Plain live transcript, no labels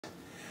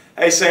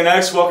Hey St.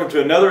 X, welcome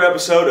to another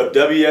episode of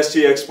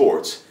WSTX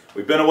Sports.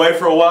 We've been away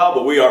for a while,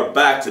 but we are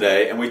back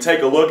today, and we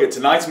take a look at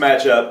tonight's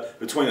matchup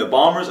between the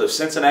Bombers of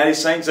Cincinnati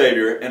St.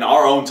 Xavier and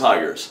our own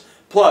Tigers.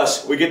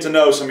 Plus, we get to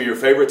know some of your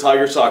favorite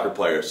Tiger soccer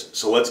players,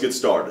 so let's get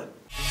started.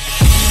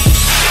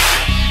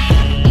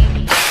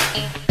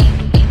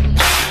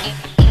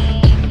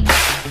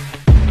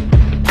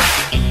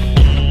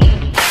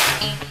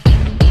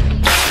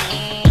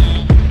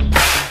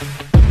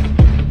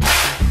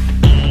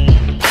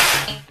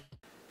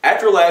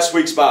 After last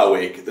week's bye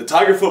week, the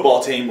Tiger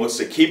football team looks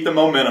to keep the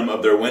momentum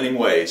of their winning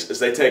ways as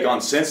they take on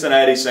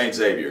Cincinnati St.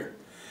 Xavier.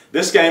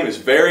 This game is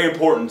very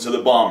important to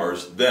the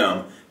Bombers,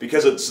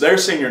 because it's their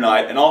senior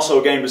night and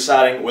also a game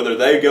deciding whether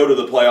they go to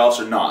the playoffs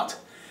or not.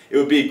 It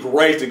would be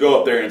great to go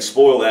up there and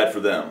spoil that for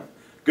them.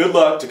 Good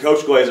luck to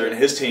Coach Glazer and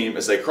his team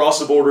as they cross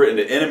the border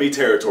into enemy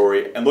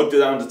territory and look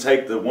down to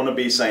take the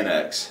wannabe St.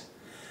 X.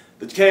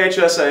 The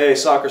KHSAA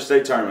Soccer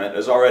State Tournament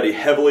is already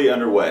heavily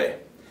underway.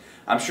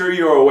 I'm sure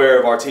you are aware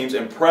of our team's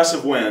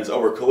impressive wins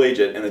over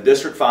Collegiate in the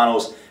district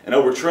finals and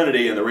over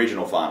Trinity in the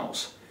regional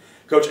finals.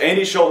 Coach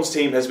Andy Schulten's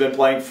team has been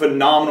playing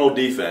phenomenal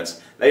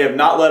defense. They have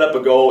not let up a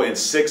goal in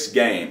 6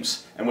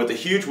 games. And with a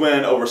huge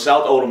win over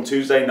South Oldham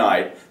Tuesday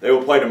night, they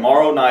will play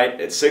tomorrow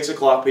night at 6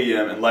 o'clock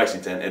p.m. in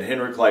Lexington at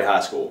Henry Clay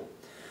High School.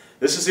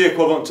 This is the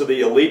equivalent to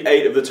the Elite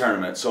 8 of the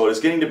tournament, so it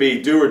is getting to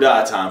be do or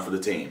die time for the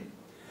team.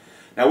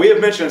 Now, we have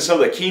mentioned some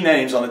of the key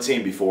names on the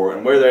team before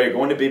and where they are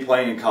going to be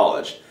playing in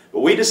college. But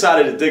we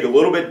decided to dig a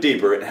little bit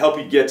deeper and help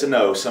you get to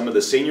know some of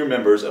the senior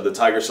members of the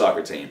Tiger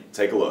soccer team.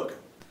 Take a look.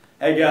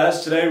 Hey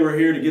guys, today we're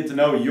here to get to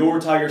know your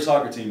Tiger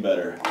soccer team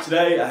better.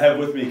 Today I have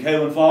with me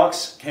Kaelon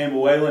Fox,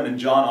 Campbell Weyland, and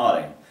Jon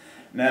Otting.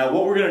 Now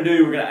what we're going to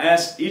do, we're going to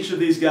ask each of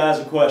these guys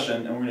a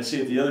question and we're going to see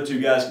if the other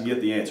 2 guys can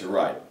get the answer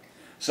right.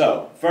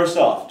 So, first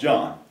off,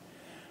 Jon,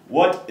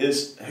 who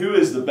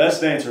is the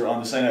best dancer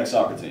on the St. X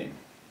soccer team?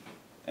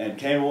 And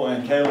Campbell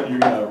and Kaelon, you're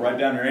going to write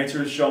down your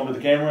answers, show them to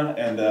the camera,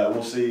 and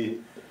we'll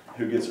see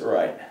who gets it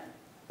right.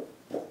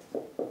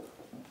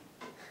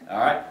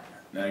 Alright,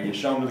 now you're going to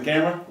show them to the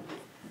camera.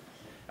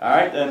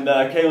 Alright, and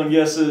Kaelon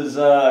guesses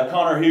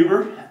Connor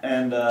Huber,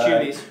 and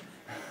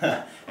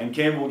and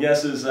Campbell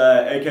guesses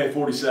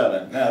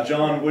AK-47. Now,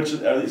 Jon,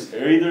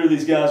 are either of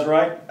these guys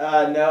right? No,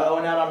 I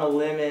went out on a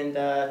limb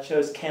and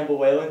chose Campbell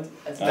Weyland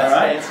as the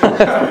best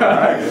dancer.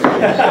 Alright.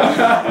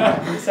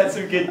 He's had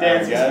some good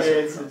dance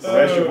experiences.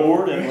 Rest your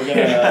board, and we're going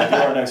to do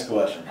our next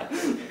question.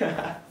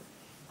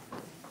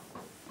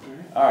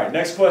 Alright,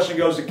 next question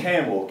goes to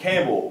Campbell.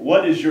 Campbell,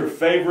 what is your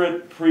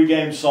favorite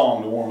pregame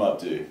song to warm up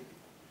to?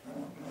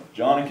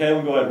 Jon and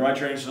Kaelon, go ahead and write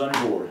your answers on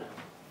your board.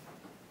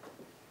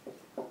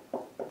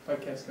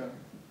 Podcast going.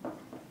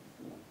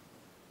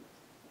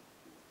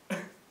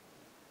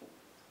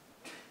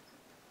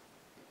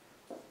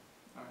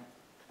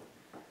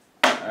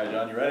 Alright,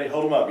 Jon, you ready?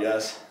 Hold them up,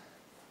 guys.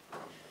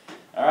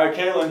 Alright,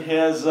 Kaelon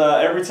has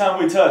Every Time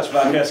We Touch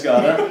by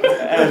Cascada,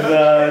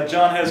 and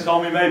Jon has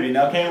Call Me Maybe.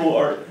 Now, Campbell,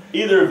 are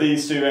either of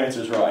these 2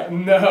 answers right?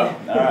 No.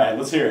 Alright,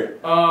 let's hear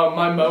it.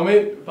 My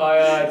Moment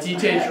by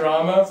DJ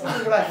Drama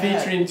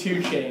featuring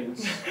 2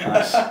 Chainz.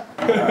 Nice.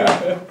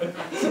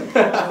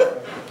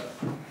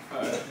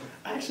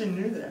 I actually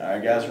knew that.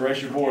 Alright, guys,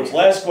 race your boards.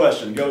 Last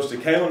question goes to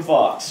Kaelon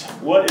Fox.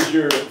 What is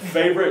your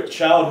favorite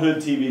childhood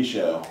TV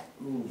show?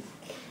 Ooh.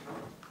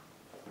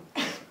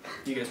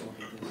 You guys won't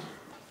hate this.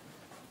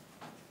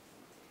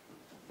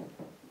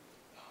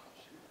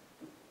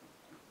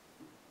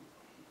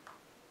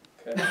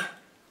 Okay.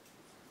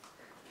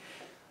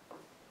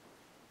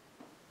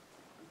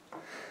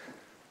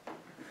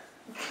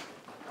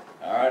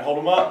 Alright, hold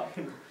them up.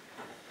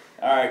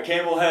 Alright,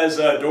 Campbell has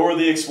Dora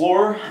the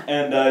Explorer,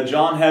 and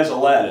Jon has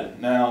Aladdin.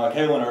 Now,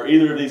 Kaelon, are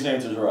either of these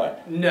answers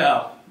right?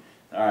 No.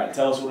 Alright,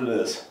 tell us what it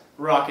is.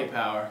 Rocket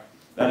Power.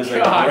 That is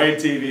a great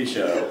TV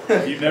show.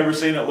 If you've never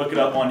seen it, look it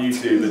up on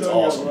YouTube. It's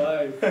awesome.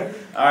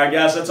 Alright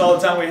guys, that's all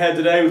the time we had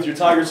today with your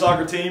Tiger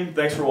soccer team.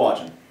 Thanks for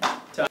watching.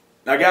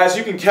 Now guys,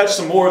 you can catch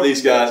some more of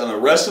these guys on the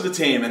rest of the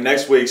team in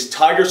next week's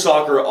Tiger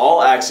Soccer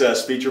All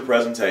Access feature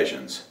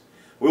presentations.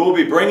 We will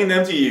be bringing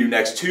them to you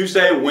next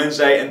Tuesday,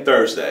 Wednesday, and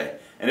Thursday,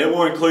 and it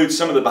will include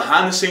some of the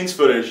behind-the-scenes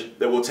footage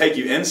that will take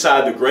you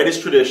inside the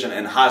greatest tradition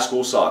in high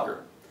school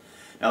soccer.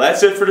 Now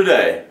that's it for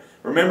today.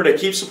 Remember to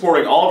keep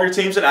supporting all of your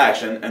teams in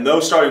action and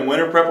those starting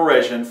winter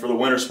preparation for the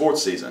winter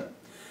sports season.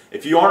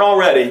 If you aren't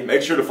already,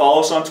 make sure to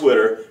follow us on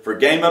Twitter for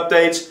game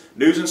updates,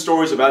 news and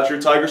stories about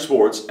your Tiger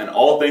sports, and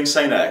all things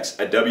St. X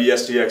at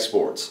WSTX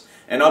Sports.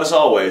 And as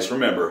always,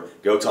 remember,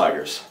 go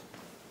Tigers.